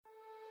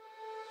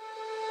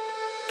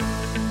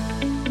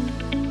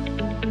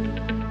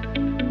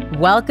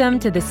Welcome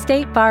to the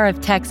State Bar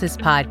of Texas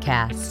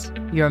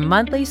podcast, your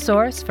monthly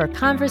source for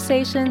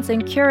conversations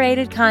and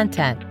curated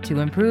content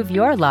to improve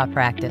your law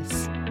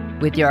practice.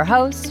 With your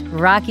host,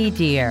 Rocky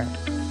Deer.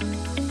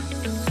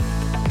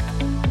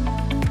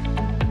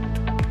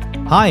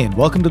 Hi, and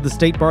welcome to the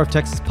State Bar of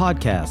Texas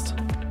podcast.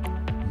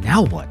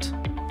 Now what?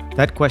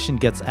 That question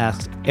gets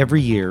asked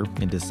every year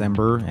in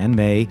December and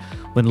May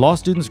when law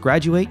students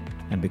graduate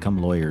and become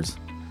lawyers.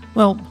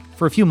 Well,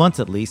 for a few months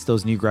at least,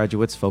 those new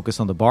graduates focus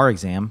on the bar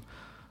exam.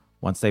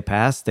 Once they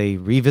pass, they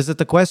revisit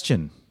the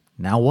question,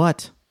 now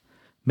what?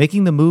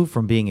 Making the move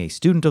from being a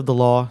student of the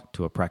law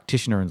to a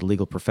practitioner in the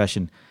legal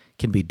profession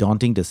can be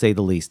daunting to say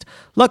the least.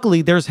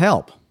 Luckily, there's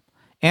help.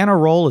 Anna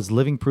Roll is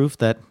living proof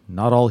that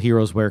not all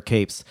heroes wear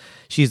capes.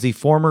 She's the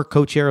former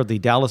co-chair of the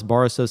Dallas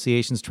Bar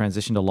Association's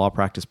Transition to Law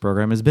Practice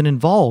program, has been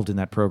involved in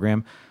that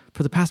program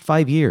for the past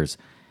 5 years.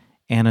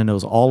 Anna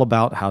knows all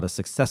about how to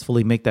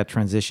successfully make that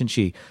transition.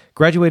 She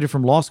graduated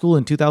from law school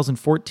in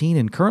 2014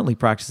 and currently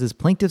practices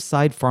plaintiff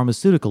side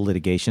pharmaceutical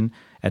litigation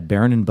at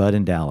Barron & Budd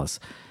in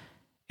Dallas.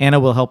 Anna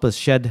will help us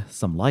shed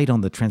some light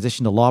on the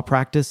transition to law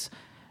practice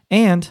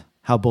and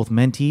how both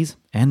mentees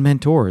and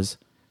mentors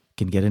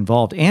can get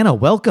involved. Anna,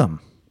 welcome.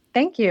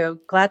 Thank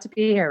you. Glad to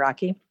be here,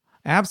 Rocky.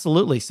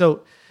 Absolutely.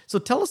 So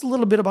tell us a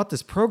little bit about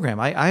this program.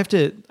 I have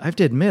to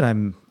admit,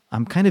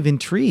 I'm kind of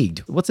intrigued.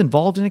 What's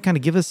involved in it? Kind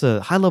of give us a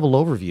high-level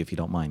overview, if you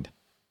don't mind.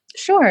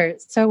 Sure.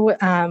 So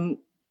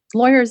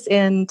lawyers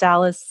in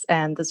Dallas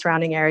and the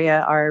surrounding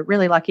area are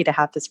really lucky to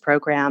have this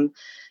program.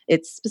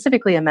 It's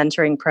specifically a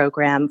mentoring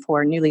program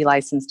for newly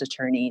licensed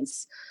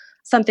attorneys,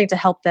 something to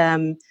help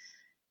them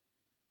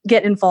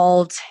get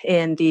involved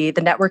in the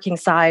networking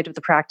side of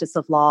the practice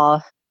of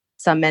law.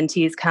 Some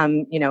mentees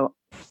come,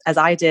 as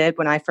I did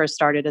when I first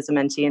started as a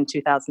mentee in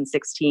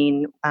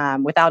 2016,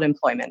 without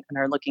employment and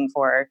are looking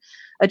for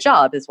a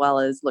job, as well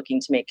as looking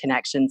to make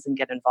connections and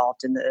get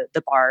involved in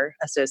the bar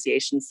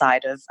association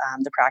side of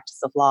the practice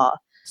of law.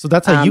 So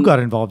that's how you got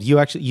involved. You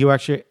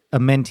actually a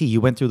mentee. You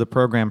went through the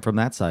program from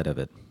that side of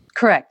it.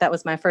 Correct. That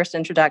was my first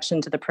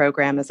introduction to the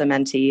program as a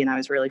mentee, and I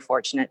was really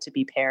fortunate to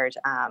be paired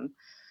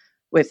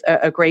with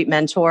a great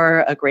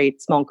mentor, a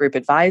great small group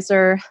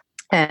advisor,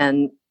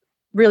 and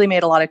really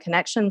made a lot of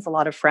connections, a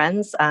lot of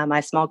friends. My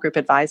small group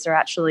advisor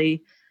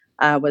actually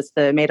was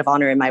the maid of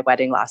honor in my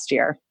wedding last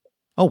year.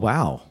 Oh,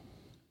 wow.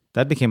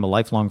 That became a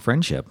lifelong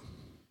friendship.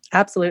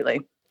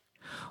 Absolutely.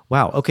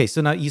 Wow. Okay.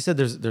 So now you said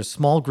there's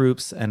small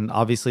groups, and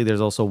obviously there's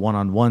also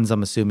one-on-ones,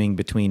 I'm assuming,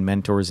 between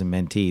mentors and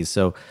mentees.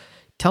 So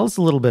tell us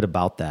a little bit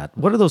about that.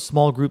 What do those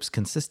small groups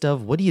consist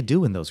of? What do you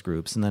do in those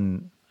groups? And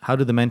then how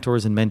do the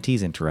mentors and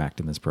mentees interact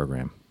in this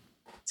program?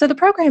 So the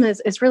program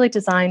is really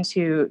designed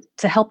to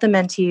help the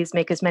mentees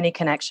make as many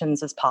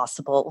connections as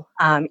possible.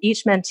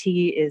 Each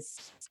mentee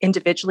is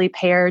individually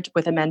paired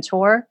with a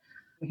mentor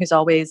who's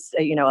always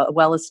a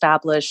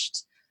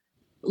well-established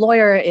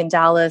lawyer in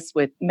Dallas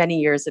with many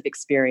years of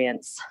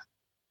experience.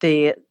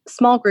 The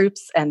small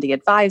groups and the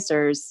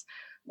advisors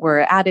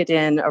were added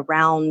in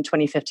around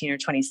 2015 or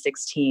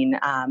 2016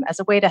 as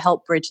a way to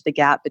help bridge the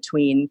gap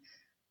between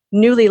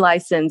newly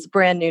licensed,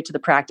 brand new to the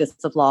practice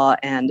of law,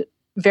 and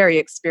very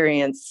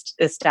experienced,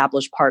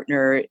 established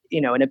partner,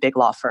 in a big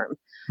law firm.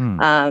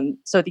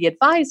 So the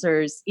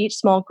advisors, each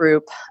small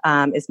group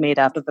is made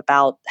up of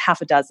about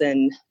half a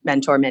dozen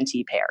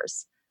mentor-mentee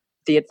pairs.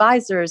 The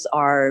advisors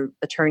are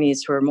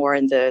attorneys who are more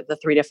in the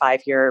 3 to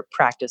 5 year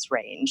practice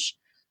range.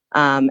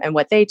 And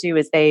what they do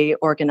is they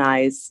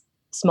organize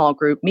small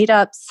group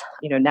meetups,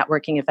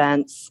 networking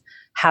events,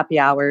 happy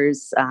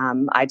hours.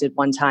 I did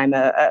one time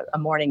a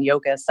morning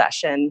yoga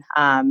session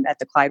at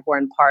the Clyde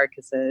Warren Park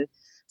as a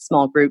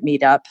small group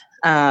meetup.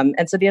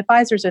 And so the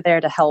advisors are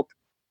there to help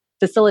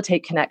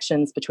facilitate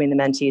connections between the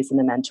mentees and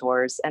the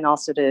mentors, and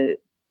also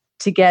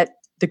to get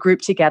the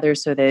group together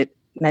so that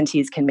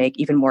mentees can make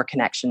even more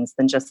connections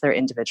than just their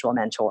individual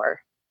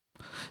mentor.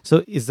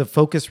 So is the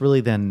focus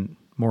really then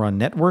more on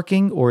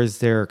networking, or is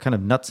there kind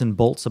of nuts and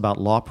bolts about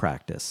law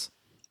practice?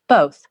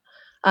 Both.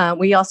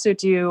 We also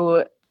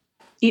do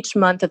each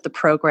month of the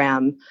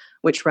program,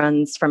 which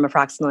runs from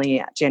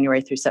approximately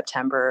January through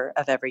September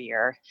of every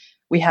year.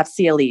 We have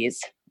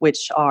CLEs,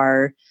 which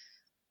are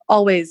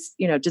always,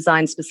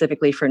 designed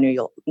specifically for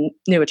new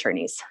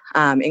attorneys,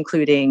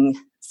 including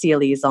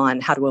CLEs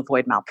on how to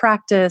avoid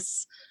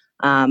malpractice,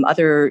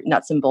 other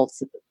nuts and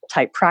bolts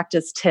type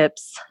practice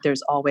tips.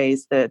 There's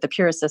always the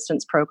Peer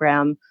Assistance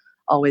Program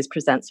always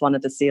presents one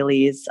of the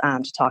CLEs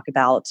to talk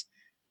about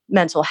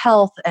mental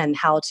health and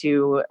how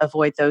to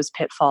avoid those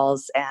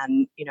pitfalls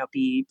and,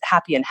 be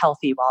happy and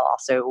healthy while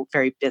also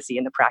very busy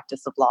in the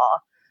practice of law.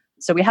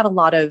 So we have a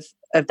lot of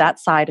that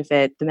side of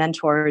it. The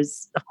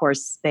mentors, of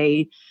course,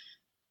 the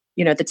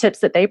tips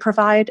that they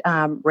provide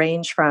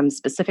range from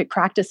specific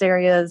practice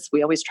areas.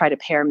 We always try to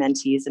pair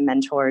mentees and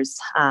mentors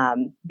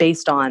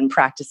based on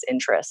practice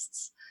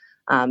interests.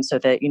 So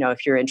that,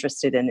 if you're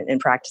interested in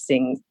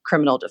practicing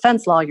criminal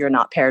defense law, you're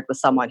not paired with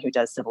someone who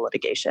does civil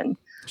litigation.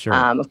 Sure.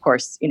 Of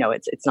course,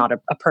 it's not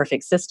a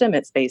perfect system.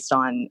 It's based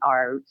on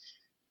our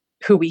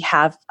who we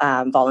have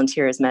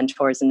volunteer as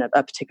mentors in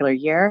a particular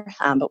year,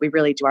 but we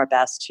really do our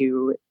best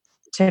to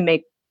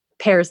make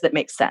pairs that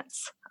make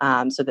sense,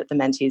 so that the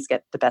mentees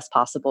get the best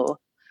possible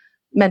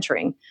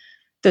mentoring.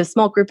 The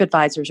small group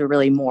advisors are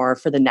really more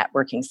for the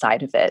networking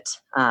side of it,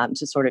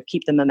 to sort of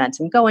keep the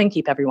momentum going,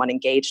 keep everyone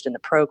engaged in the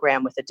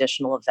program with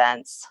additional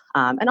events,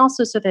 and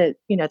also so that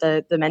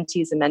the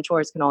mentees and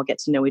mentors can all get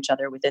to know each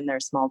other within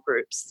their small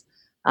groups,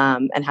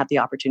 and have the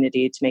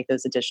opportunity to make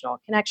those additional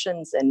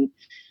connections and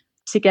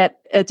to get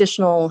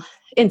additional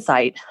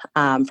insight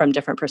from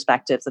different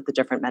perspectives of the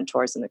different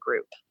mentors in the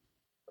group.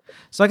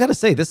 So I got to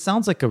say, this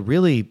sounds like a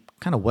really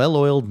kind of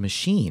well-oiled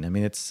machine. I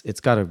mean, it's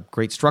got a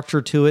great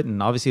structure to it,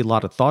 and obviously a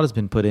lot of thought has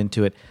been put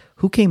into it.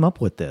 Who came up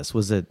with this?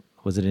 Was it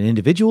an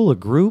individual, a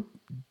group?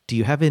 Do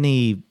you have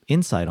any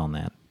insight on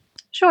that?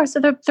 Sure. So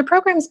the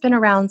program's been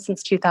around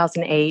since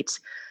 2008.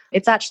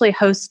 It's actually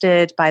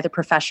hosted by the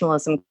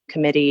Professionalism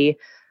Committee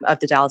of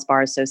the Dallas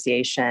Bar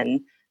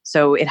Association.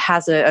 So it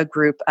has a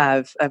group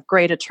of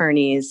great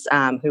attorneys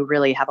who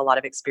really have a lot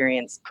of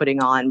experience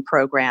putting on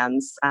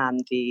programs.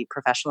 The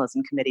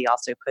Professionalism Committee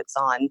also puts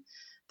on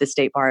the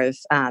State Bar of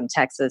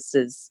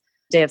Texas's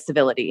Day of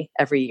Civility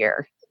every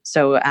year.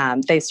 So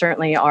they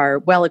certainly are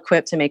well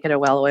equipped to make it a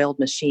well-oiled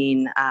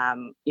machine.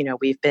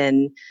 We've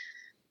been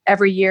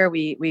every year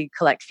we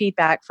collect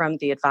feedback from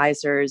the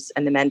advisors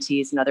and the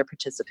mentees and other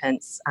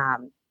participants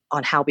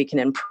on how we can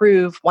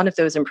improve. One of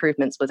those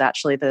improvements was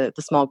actually the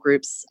small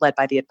groups led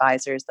by the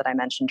advisors that I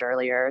mentioned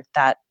earlier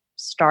that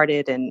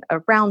started in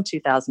around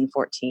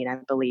 2014, I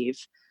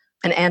believe.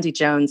 And Andy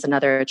Jones,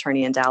 another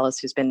attorney in Dallas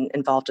who's been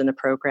involved in the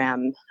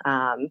program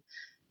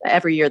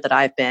every year that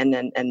I've been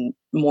and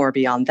more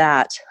beyond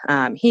that,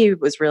 he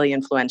was really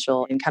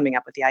influential in coming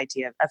up with the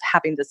idea of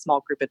having the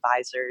small group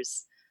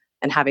advisors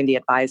and having the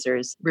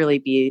advisors really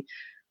be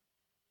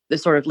the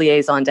sort of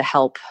liaison to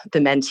help the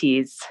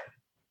mentees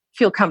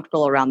feel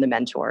comfortable around the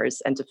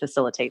mentors and to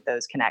facilitate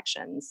those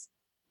connections.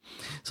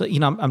 So,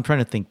 I'm trying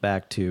to think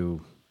back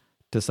to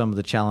some of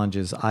the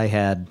challenges I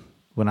had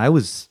when I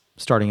was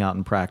starting out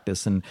in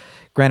practice. And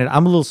granted,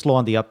 I'm a little slow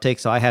on the uptake,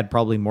 so I had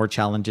probably more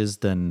challenges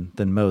than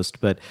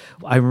most. But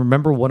I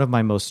remember one of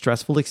my most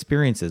stressful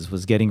experiences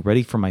was getting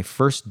ready for my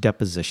first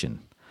deposition.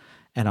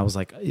 And I was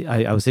like,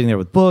 I was sitting there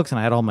with books and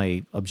I had all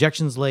my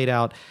objections laid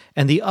out.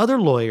 And the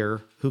other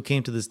lawyer who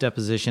came to this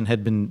deposition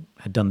had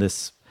done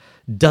this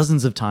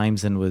dozens of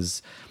times and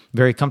was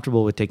very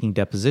comfortable with taking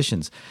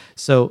depositions.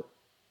 So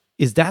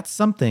is that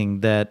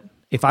something that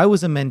if I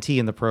was a mentee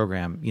in the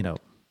program,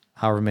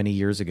 however many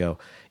years ago,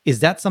 is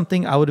that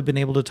something I would have been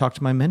able to talk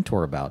to my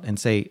mentor about and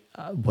say,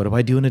 what do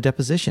I do in a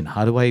deposition?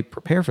 How do I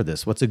prepare for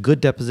this? What's a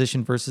good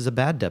deposition versus a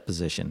bad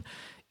deposition?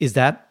 Is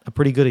that a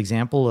pretty good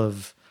example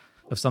of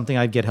something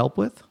I'd get help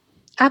with?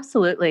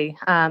 Absolutely.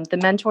 The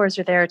mentors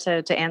are there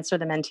to answer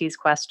the mentees'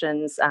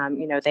 questions.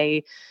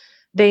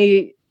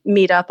 They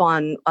meet up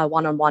on a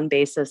one-on-one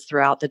basis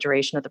throughout the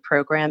duration of the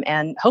program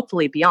and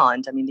hopefully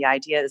beyond. I mean, the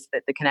idea is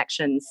that the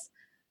connections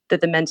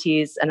that the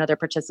mentees and other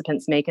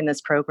participants make in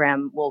this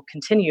program will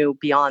continue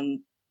beyond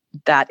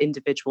that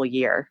individual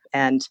year.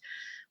 And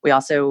we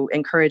also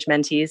encourage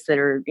mentees that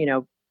are,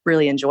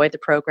 really enjoyed the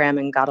program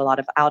and got a lot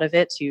out of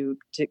it to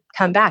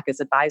come back as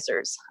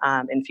advisors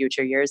in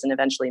future years and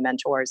eventually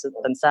mentors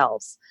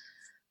themselves.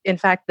 In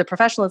fact, the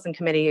Professionalism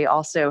Committee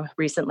also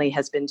recently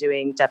has been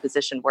doing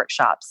deposition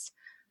workshops.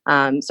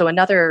 So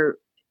another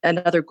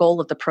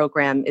goal of the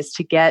program is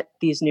to get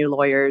these new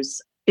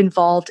lawyers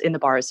involved in the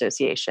Bar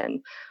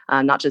Association,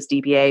 not just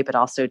DBA, but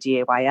also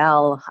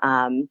DAYL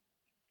and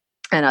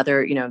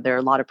other, there are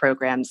a lot of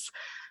programs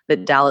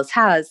that Dallas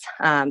has.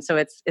 So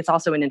it's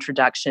also an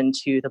introduction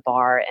to the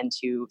bar and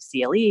to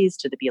CLEs,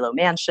 to the Bilo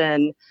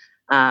Mansion,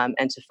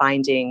 and to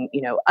finding,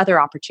 other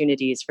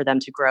opportunities for them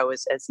to grow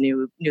as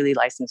newly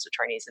licensed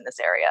attorneys in this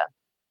area.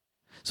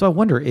 So I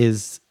wonder,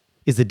 is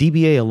the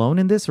DBA alone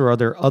in this, or are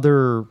there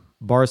other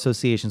bar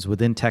associations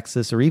within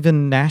Texas or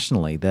even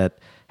nationally that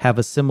have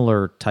a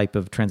similar type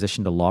of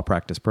transition to law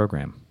practice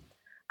program?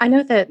 I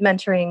know that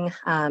mentoring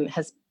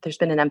there's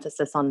been an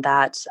emphasis on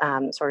that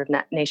sort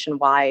of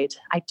nationwide.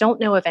 I don't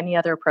know of any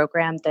other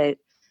program that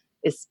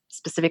is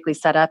specifically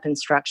set up and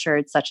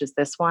structured such as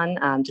this one,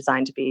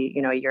 designed to be,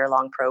 a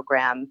year-long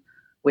program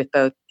with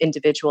both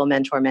individual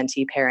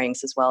mentor-mentee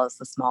pairings as well as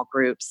the small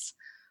groups.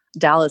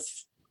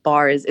 Dallas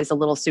Bar is a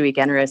little sui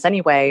generis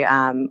anyway,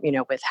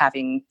 with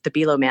having the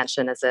Bilo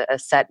Mansion as a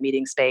set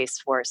meeting space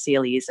for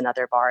CLEs and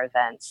other bar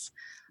events.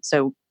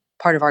 So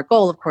part of our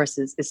goal, of course,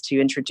 is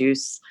to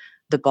introduce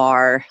the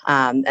bar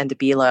and the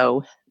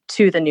Bilo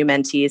to the new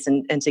mentees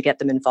and to get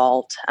them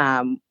involved.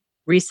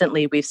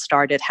 Recently, we've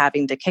started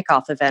having the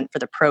kickoff event for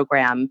the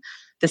program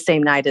the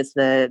same night as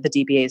the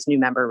DBA's new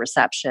member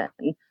reception.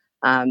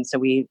 So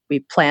we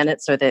plan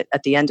it so that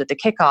at the end of the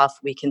kickoff,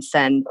 we can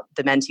send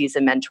the mentees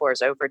and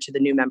mentors over to the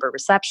new member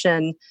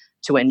reception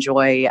to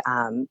enjoy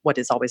what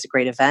is always a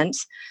great event,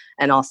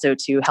 and also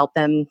to help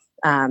them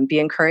be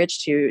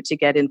encouraged to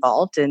get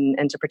involved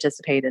and to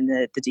participate in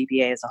the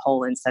DBA as a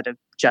whole instead of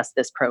just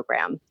this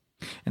program.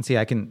 And see,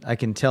 I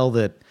can tell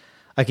that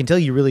I can tell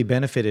you really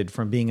benefited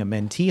from being a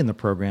mentee in the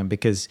program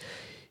because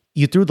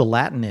you threw the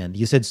Latin in.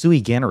 You said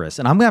sui generis,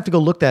 and I'm gonna have to go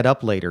look that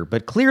up later.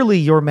 But clearly,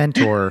 your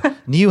mentor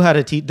knew how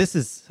to teach. This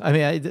is,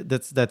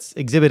 that's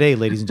Exhibit A,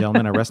 ladies and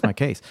gentlemen. I rest my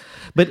case.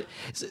 But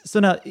so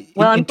now,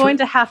 well, I'm going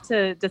to have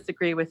to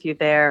disagree with you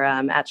there.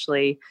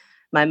 Actually,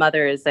 my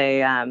mother is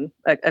a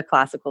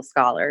classical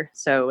scholar,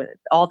 so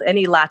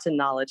any Latin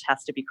knowledge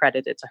has to be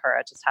credited to her.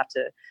 I just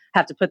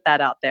have to put that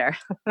out there.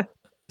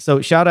 So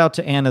shout out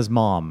to Anna's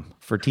mom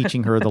for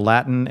teaching her the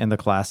Latin and the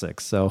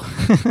classics. So,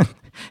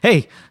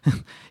 hey,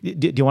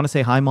 do you want to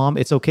say hi, Mom?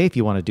 It's okay if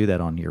you want to do that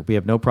on here. We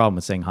have no problem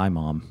with saying hi,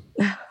 Mom.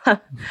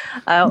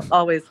 I'm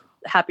always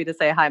happy to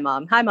say hi,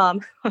 Mom. Hi, Mom.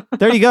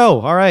 There you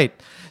go. All right.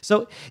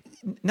 So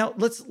now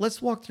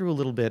let's walk through a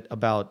little bit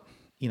about,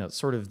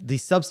 sort of the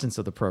substance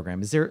of the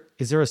program. Is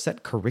there a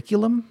set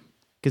curriculum?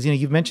 Because,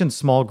 you've mentioned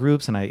small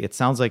groups, and it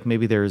sounds like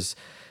maybe there's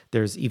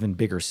even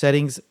bigger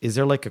settings. Is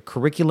there like a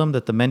curriculum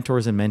that the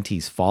mentors and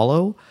mentees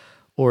follow?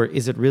 Or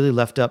is it really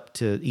left up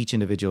to each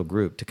individual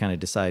group to kind of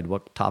decide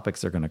what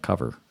topics they're going to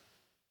cover?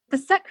 The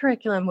set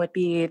curriculum would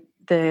be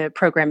the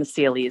program of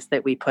CLEs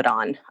that we put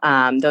on.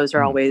 Those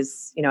are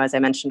always, as I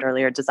mentioned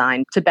earlier,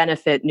 designed to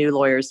benefit new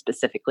lawyers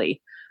specifically.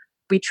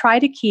 We try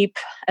to keep,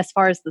 as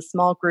far as the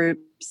small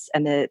groups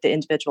and the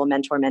individual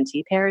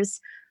mentor-mentee pairs,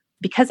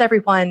 because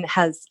everyone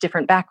has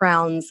different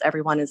backgrounds,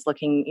 everyone is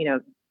looking,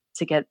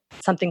 to get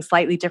something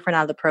slightly different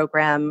out of the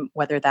program,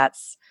 whether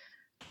that's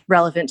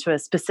relevant to a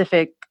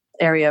specific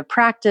area of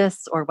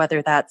practice or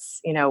whether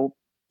that's,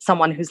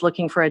 someone who's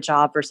looking for a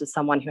job versus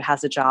someone who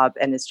has a job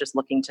and is just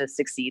looking to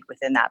succeed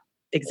within that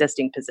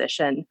existing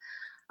position.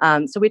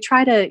 So we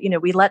try to,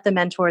 we let the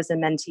mentors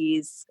and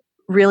mentees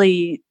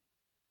really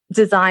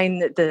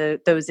design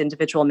those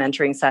individual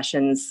mentoring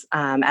sessions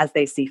as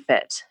they see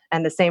fit.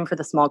 And the same for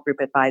the small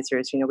group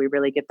advisors. We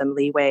really give them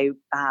leeway.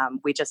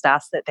 We just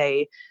ask that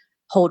they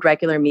hold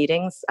regular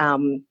meetings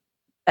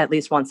at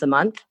least once a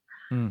month.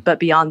 But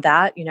beyond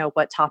that,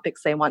 what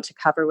topics they want to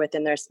cover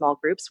within their small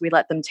groups, we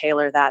let them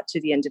tailor that to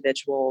the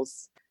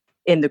individuals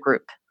in the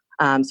group.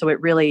 So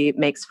it really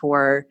makes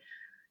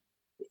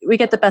we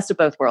get the best of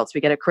both worlds.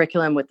 We get a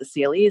curriculum with the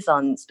CLEs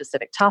on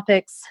specific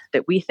topics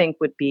that we think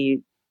would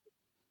be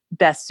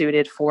best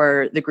suited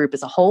for the group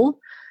as a whole.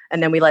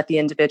 And then we let the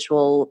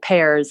individual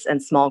pairs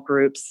and small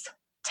groups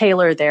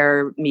tailor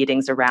their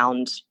meetings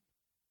around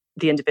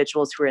the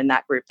individuals who are in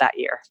that group that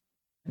year.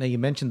 Now, you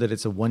mentioned that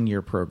it's a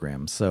 1-year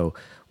program. So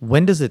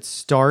when does it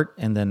start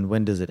and then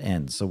when does it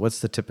end? So what's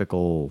the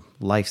typical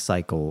life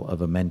cycle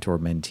of a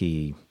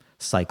mentor-mentee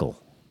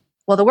cycle?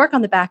 Well, the work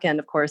on the back end,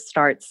 of course,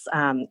 starts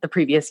the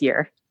previous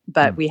year,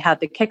 but we have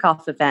the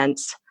kickoff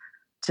event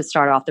to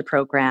start off the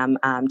program,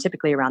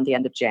 typically around the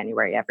end of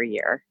January every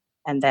year.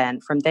 And then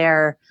from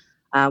there,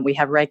 we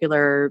have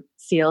regular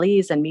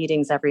CLEs and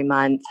meetings every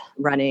month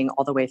running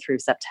all the way through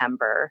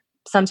September.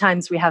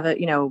 Sometimes we have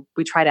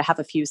we try to have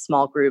a few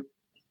small group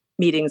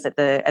meetings at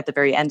the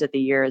very end of the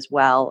year as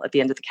well, at the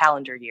end of the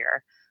calendar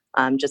year,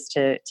 just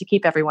to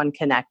keep everyone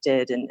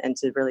connected and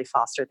to really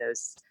foster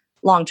those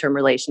long-term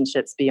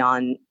relationships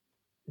beyond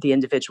the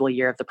individual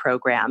year of the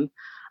program.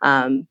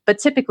 But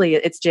typically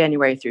it's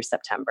January through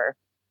September.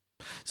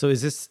 So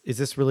is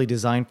this really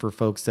designed for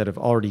folks that have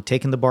already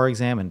taken the bar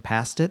exam and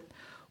passed it?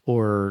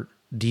 Or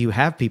do you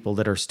have people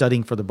that are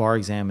studying for the bar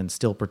exam and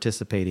still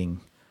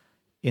participating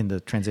in the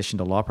transition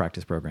to law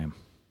practice program?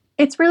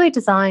 It's really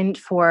designed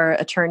for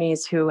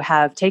attorneys who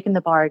have taken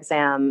the bar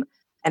exam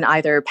and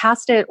either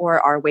passed it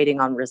or are waiting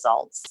on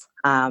results.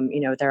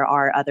 There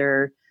are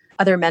other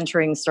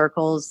mentoring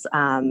circles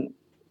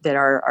that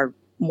are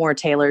more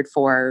tailored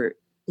for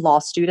law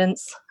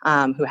students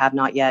who have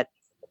not yet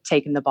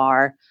taken the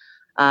bar.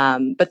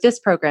 But this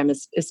program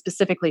is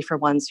specifically for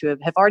ones who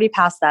have already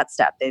passed that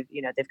step.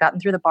 They've gotten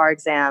through the bar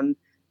exam,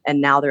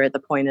 and now they're at the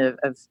point of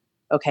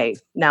okay,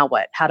 now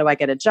what? How do I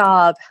get a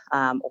job?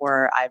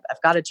 Or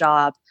I've got a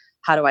job.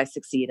 How do I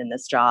succeed in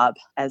this job?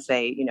 As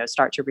they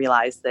start to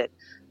realize that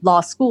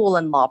law school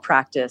and law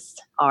practice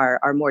are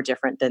more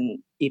different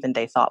than even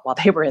they thought while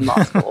they were in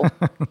law school.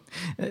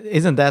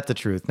 Isn't that the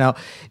truth? Now,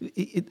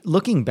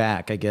 looking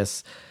back, I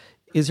guess,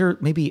 is there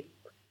maybe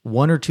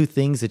one or two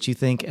things that you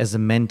think as a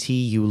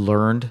mentee you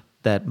learned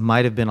that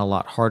might have been a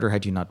lot harder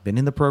had you not been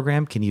in the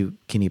program? Can you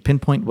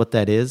pinpoint what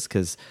that is?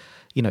 Because,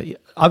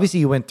 obviously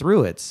you went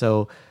through it.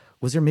 So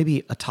was there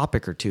maybe a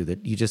topic or two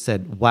that you just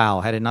said, wow,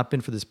 had it not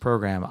been for this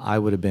program, I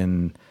would have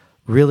been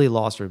really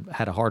lost or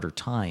had a harder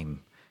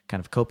time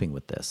kind of coping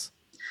with this?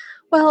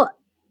 Well,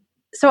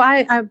 so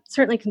I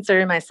certainly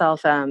consider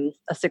myself a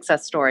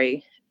success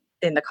story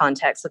in the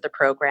context of the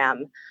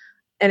program.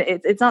 And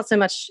it's not so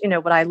much,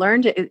 what I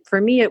learned. For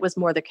me, it was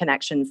more the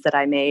connections that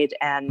I made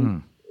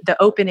and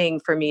the opening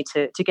for me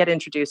to get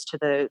introduced to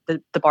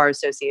the Bar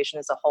Association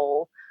as a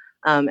whole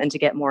and to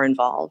get more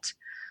involved.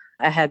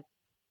 I had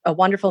a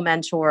wonderful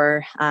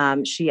mentor.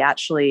 She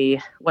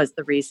actually was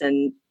the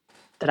reason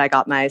that I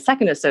got my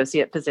second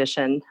associate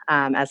position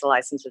as a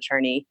licensed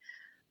attorney.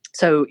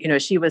 So,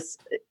 she was,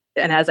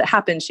 and as it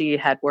happened, she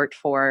had worked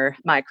for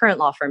my current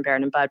law firm,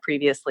 Barron & Budd,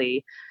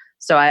 previously.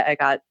 So I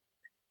got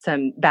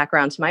some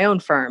background to my own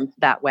firm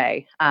that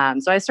way.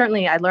 So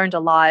I learned a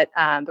lot,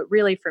 but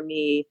really for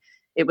me,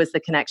 it was the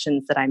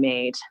connections that I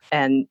made.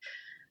 And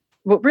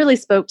what really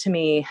spoke to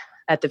me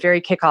at the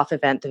very kickoff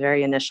event, the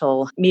very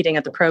initial meeting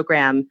of the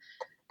program,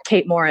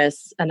 Kate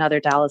Morris, another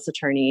Dallas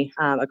attorney,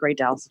 a great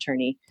Dallas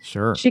attorney.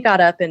 Sure. She got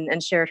up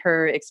and shared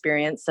her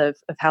experience of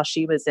how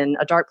she was in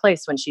a dark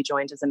place when she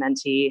joined as a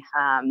mentee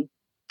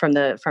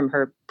from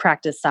her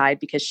practice side,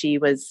 because she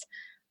was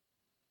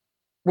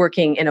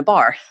working in a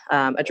bar,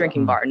 a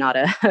drinking bar, not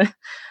the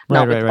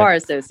bar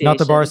association. Not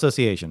the bar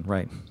association,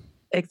 right.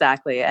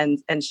 Exactly. And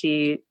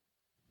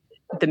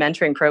the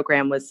mentoring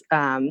program was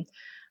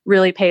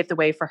really paved the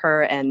way for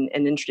her and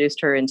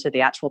introduced her into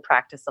the actual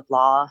practice of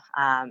law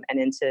and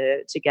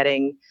into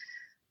getting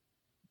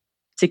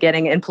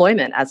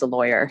employment as a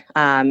lawyer.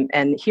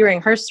 And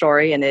hearing her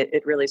story, and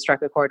it really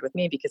struck a chord with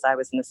me because I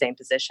was in the same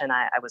position.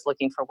 I was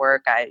looking for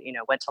work. I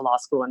went to law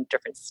school in a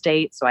different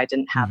state, so I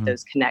didn't have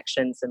those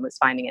connections and was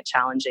finding it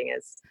challenging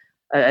as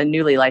a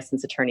newly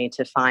licensed attorney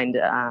to find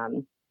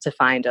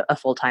a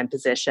full-time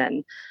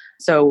position.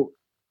 So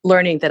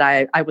learning that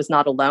I was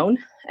not alone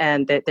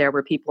and that there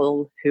were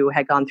people who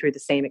had gone through the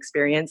same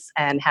experience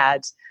and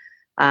had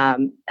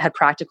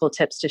practical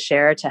tips to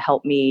share to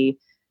help me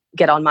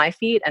get on my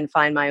feet and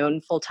find my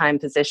own full-time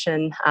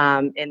position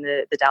in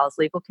the Dallas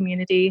legal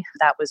community.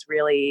 That was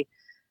really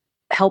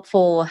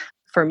helpful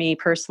for me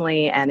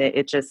personally. And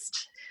it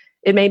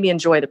made me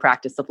enjoy the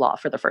practice of law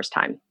for the first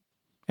time.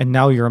 And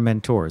now you're a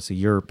mentor, so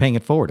you're paying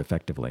it forward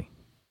effectively.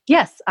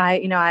 Yes,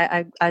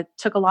 I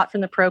took a lot from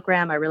the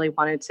program. I really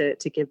wanted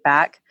to give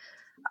back.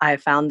 I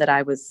found that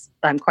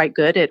I'm quite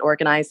good at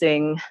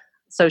organizing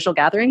social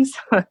gatherings.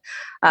 So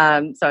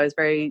I was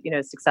very,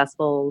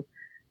 successful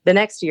the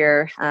next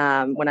year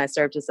when I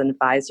served as an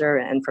advisor.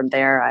 And from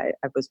there,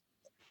 I was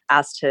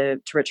asked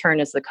to return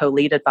as the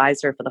co-lead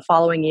advisor for the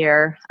following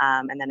year.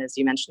 And then, as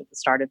you mentioned at the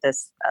start of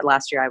this,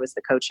 last year, I was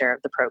the co-chair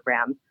of the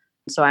program.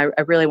 So I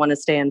really want to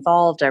stay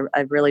involved.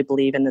 I really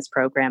believe in this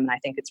program, and I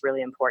think it's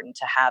really important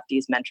to have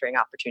these mentoring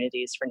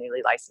opportunities for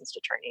newly licensed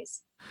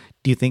attorneys.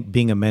 Do you think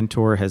being a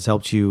mentor has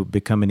helped you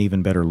become an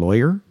even better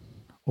lawyer?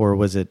 Or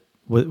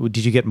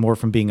did you get more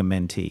from being a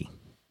mentee?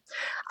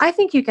 I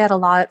think you get a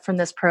lot from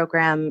this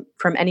program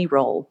from any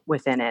role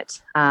within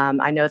it.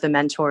 I know the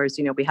mentors,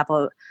 we have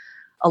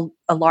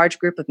a large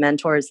group of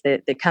mentors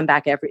that come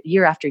back every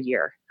year after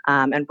year.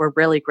 And we're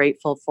really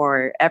grateful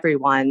for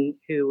everyone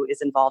who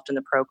is involved in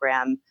the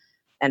program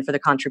and for the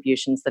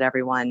contributions that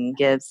everyone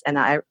gives. And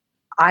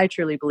I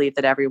truly believe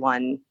that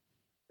everyone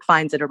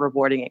finds it a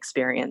rewarding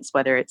experience,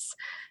 whether it's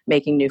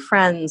making new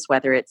friends,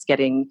 whether it's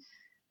getting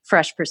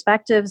fresh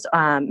perspectives,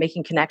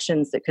 making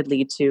connections that could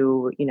lead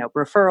to,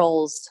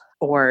 referrals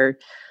or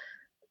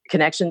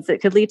connections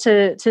that could lead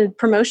to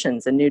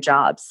promotions and new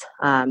jobs.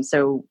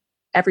 So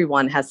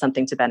everyone has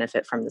something to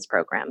benefit from this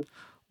program.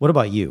 What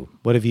about you?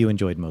 What have you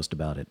enjoyed most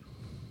about it?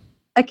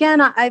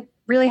 Again, I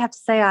really have to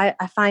say I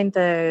find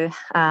the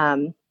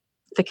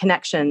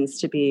connections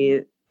to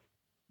be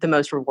the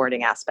most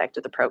rewarding aspect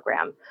of the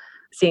program.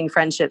 Seeing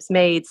friendships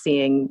made,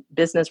 seeing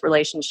business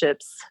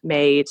relationships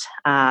made,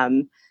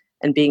 and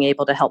being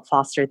able to help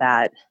foster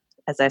that.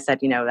 As I said,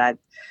 that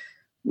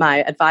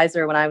my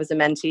advisor when I was a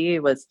mentee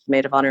was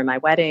maid of honor in my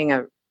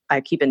wedding.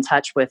 I keep in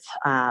touch with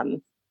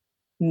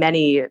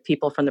many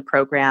people from the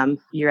program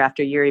year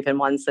after year, even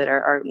ones that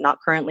are not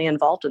currently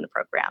involved in the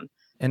program.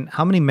 And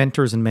how many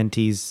mentors and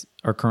mentees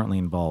are currently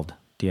involved?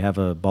 Do you have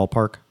a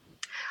ballpark?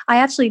 I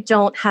actually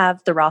don't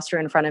have the roster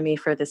in front of me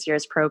for this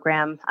year's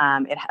program.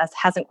 It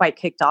hasn't quite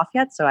kicked off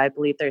yet, so I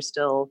believe they're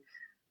still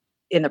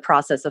in the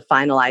process of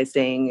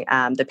finalizing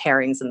the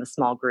pairings and the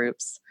small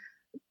groups.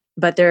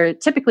 But there are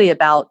typically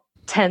about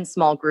 10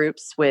 small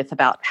groups with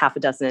about half a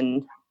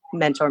dozen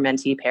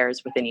mentor-mentee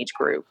pairs within each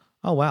group.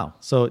 Oh, wow.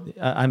 So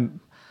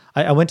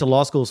I went to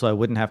law school, so I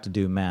wouldn't have to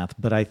do math,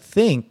 but I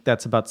think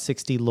that's about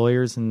 60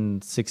 lawyers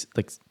and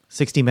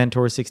 60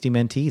 mentors, 60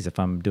 mentees, if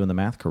I'm doing the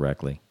math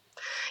correctly.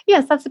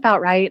 Yes, that's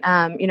about right.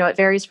 It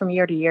varies from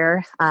year to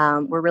year.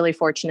 We're really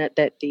fortunate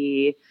that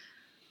the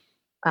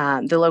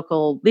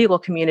local legal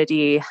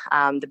community,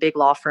 the big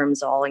law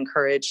firms all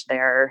encourage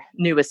their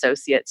new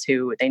associates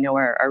who they know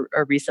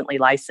are recently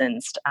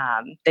licensed.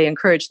 They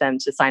encourage them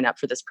to sign up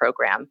for this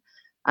program.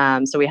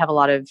 So we have a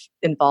lot of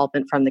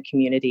involvement from the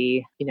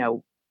community,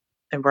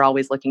 and we're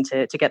always looking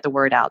to get the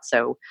word out.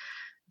 So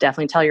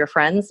definitely tell your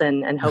friends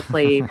and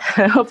hopefully,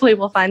 hopefully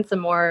we'll find some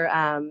more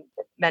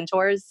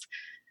mentors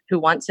who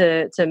want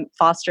to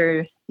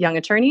foster young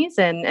attorneys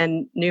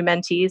and new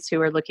mentees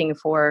who are looking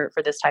for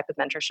this type of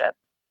mentorship.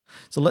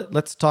 So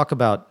let's talk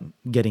about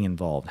getting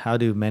involved. How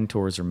do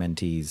mentors or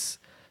mentees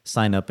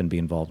sign up and be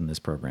involved in this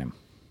program?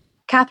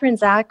 Catherine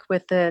Zach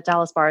with the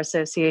Dallas Bar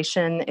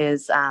Association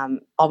is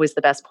always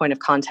the best point of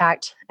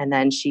contact. And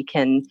then she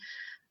can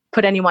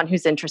put anyone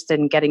who's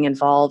interested in getting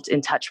involved in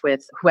touch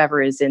with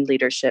whoever is in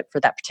leadership for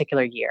that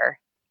particular year.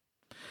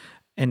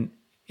 And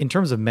in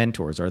terms of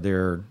mentors, are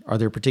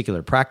there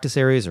particular practice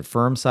areas or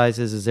firm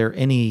sizes? Is there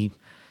any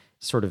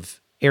sort of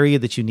area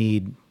that you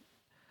need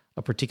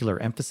a particular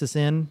emphasis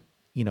in?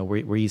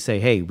 where you say,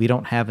 hey, we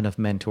don't have enough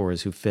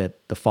mentors who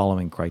fit the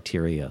following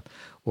criteria?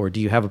 Or do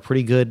you have a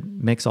pretty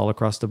good mix all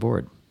across the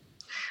board?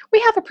 We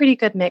have a pretty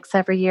good mix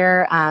every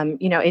year.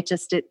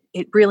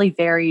 It really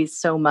varies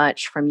so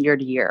much from year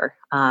to year,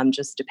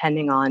 just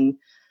depending on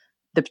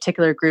the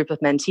particular group of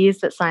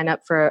mentees that sign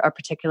up for a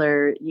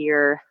particular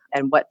year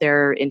and what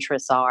their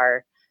interests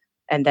are,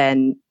 and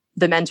then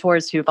the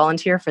mentors who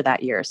volunteer for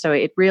that year. So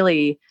it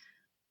really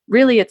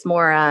it's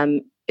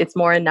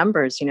more in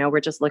numbers. We're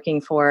just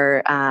looking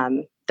for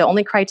the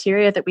only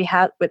criteria that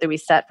we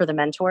set for the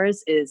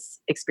mentors is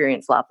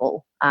experience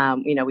level.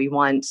 We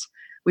want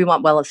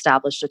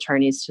well-established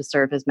attorneys to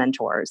serve as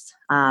mentors.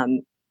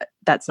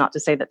 That's not to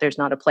say that there's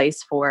not a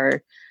place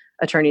for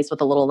attorneys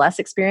with a little less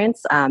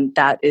experience.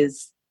 That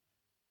is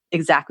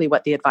exactly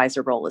what the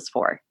advisor role is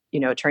for.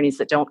 Attorneys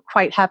that don't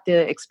quite have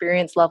the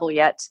experience level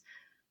yet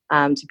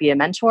to be a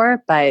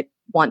mentor, but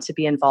want to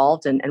be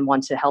involved and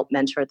want to help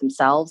mentor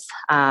themselves.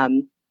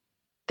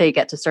 They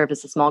get to serve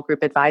as a small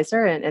group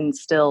advisor and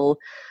still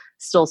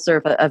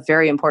serve a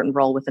very important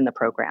role within the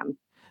program.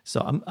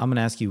 So I'm going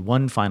to ask you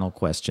one final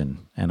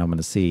question, and I'm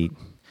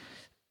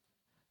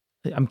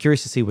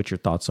curious to see what your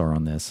thoughts are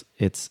on this.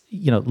 It's,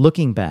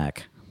 looking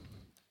back,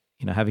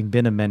 having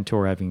been a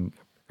mentor,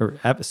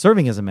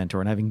 serving as a mentor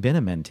and having been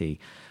a mentee,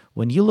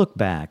 when you look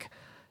back,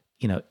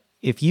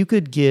 if you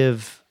could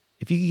give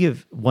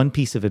one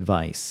piece of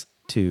advice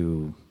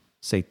to,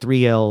 say,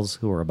 3Ls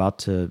who are about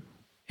to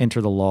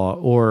enter the law,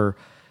 or,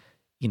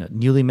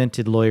 newly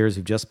minted lawyers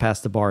who've just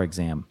passed the bar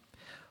exam,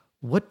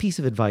 what piece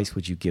of advice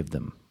would you give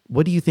them?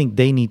 What do you think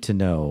they need to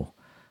know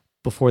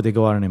before they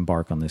go out and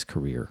embark on this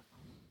career?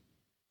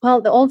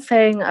 Well, the old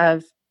saying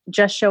of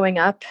just showing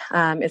up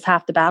is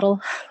half the battle,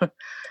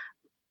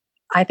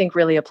 I think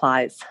really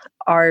applies.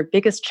 Our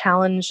biggest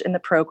challenge in the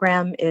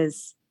program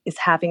is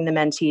having the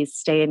mentees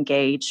stay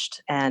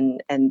engaged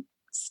and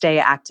stay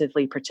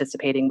actively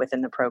participating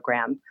within the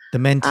program. The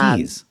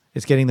mentees.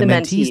 It's getting the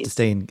mentees to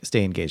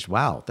stay engaged.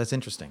 Wow, that's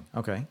interesting.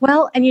 Okay.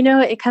 Well, and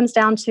it comes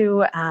down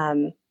to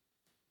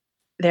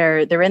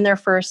they're in their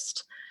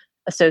first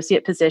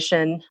associate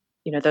position.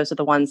 Those are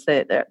the ones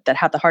that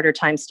have the harder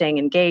time staying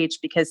engaged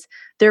because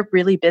they're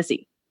really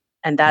busy,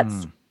 and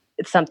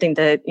it's something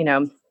that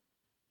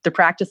the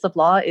practice of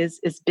law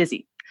is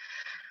busy.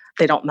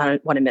 They don't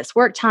want to miss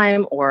work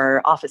time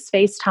or office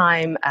space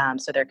time,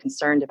 so they're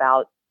concerned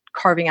about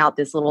carving out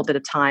this little bit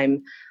of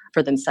time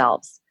for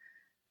themselves.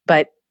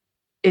 But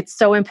it's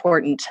so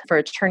important for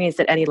attorneys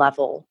at any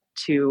level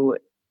to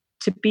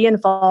be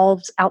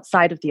involved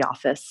outside of the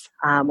office,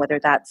 whether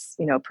that's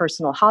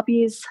personal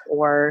hobbies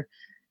or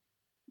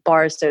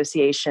bar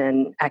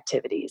association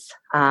activities.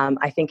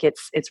 I think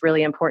it's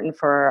really important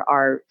for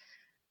our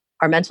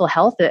mental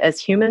health.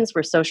 As humans,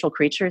 we're social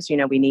creatures.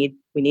 We need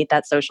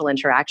that social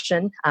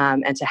interaction,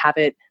 and to have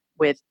it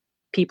with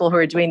people who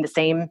are doing the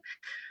same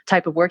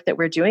type of work that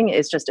we're doing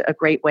is just a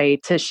great way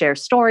to share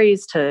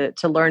stories, to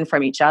learn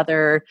from each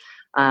other,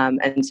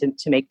 and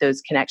to make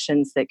those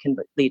connections that can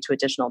lead to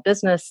additional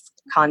business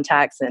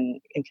contacts and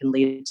can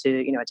lead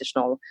to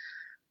additional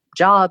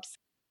jobs.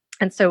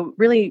 And so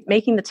really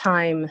making the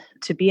time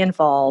to be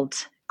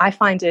involved, I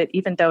find it,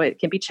 even though it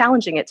can be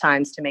challenging at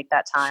times to make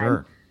that time,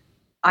 Sure.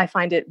 I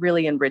find it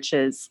really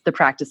enriches the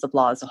practice of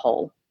law as a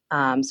whole.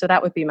 So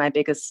that would be my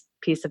biggest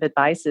piece of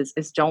advice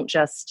is don't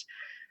just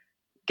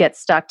get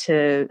stuck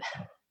to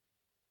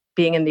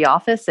being in the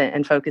office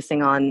and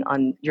focusing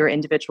on your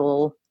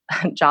individual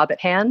job at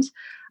hand,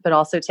 but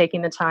also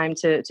taking the time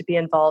to be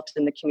involved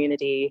in the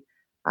community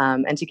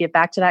and to give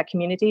back to that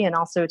community, and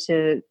also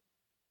to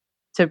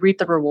reap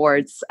the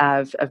rewards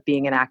of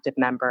being an active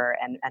member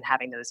and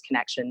having those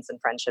connections and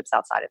friendships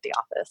outside of the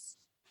office.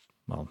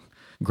 Well,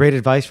 great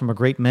advice from a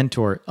great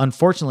mentor.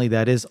 Unfortunately,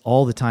 that is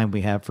all the time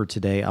we have for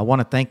today. I want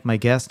to thank my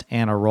guest,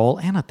 Anna Roll.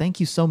 Anna, thank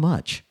you so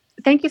much.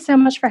 Thank you so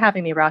much for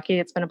having me, Rocky.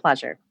 It's been a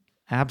pleasure.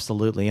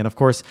 Absolutely. And of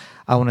course,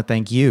 I want to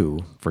thank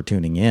you for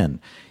tuning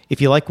in.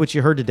 If you like what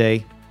you heard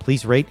today,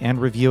 please rate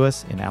and review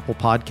us in Apple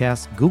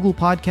Podcasts, Google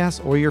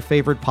Podcasts, or your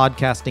favorite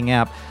podcasting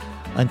app.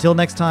 Until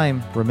next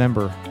time,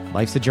 remember,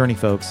 life's a journey,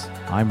 folks.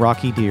 I'm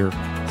Rocky Deer,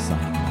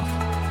 signing off.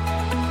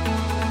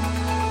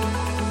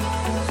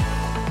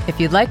 If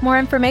you'd like more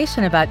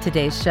information about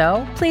today's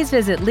show, please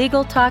visit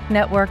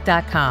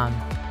LegalTalkNetwork.com.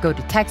 Go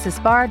to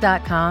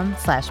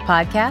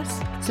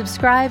TexasBar.com/podcast,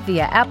 subscribe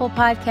via Apple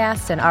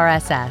Podcasts and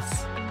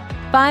RSS.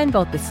 Find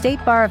both the State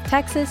Bar of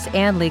Texas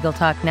and Legal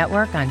Talk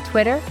Network on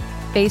Twitter,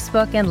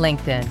 Facebook, and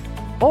LinkedIn,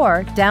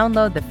 or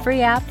download the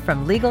free app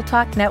from Legal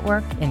Talk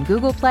Network in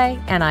Google Play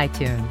and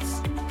iTunes.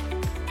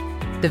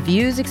 The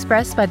views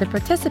expressed by the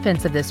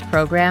participants of this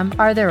program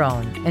are their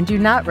own and do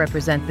not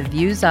represent the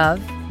views of,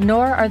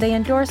 nor are they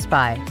endorsed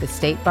by, the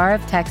State Bar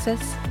of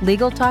Texas,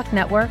 Legal Talk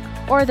Network,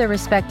 or their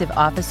respective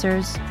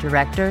officers,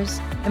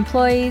 directors,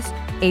 employees,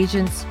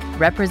 agents,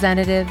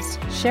 representatives,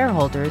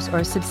 shareholders,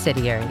 or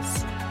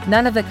subsidiaries.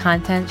 None of the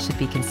content should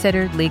be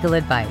considered legal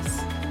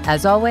advice.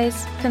 As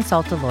always,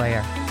 consult a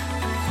lawyer.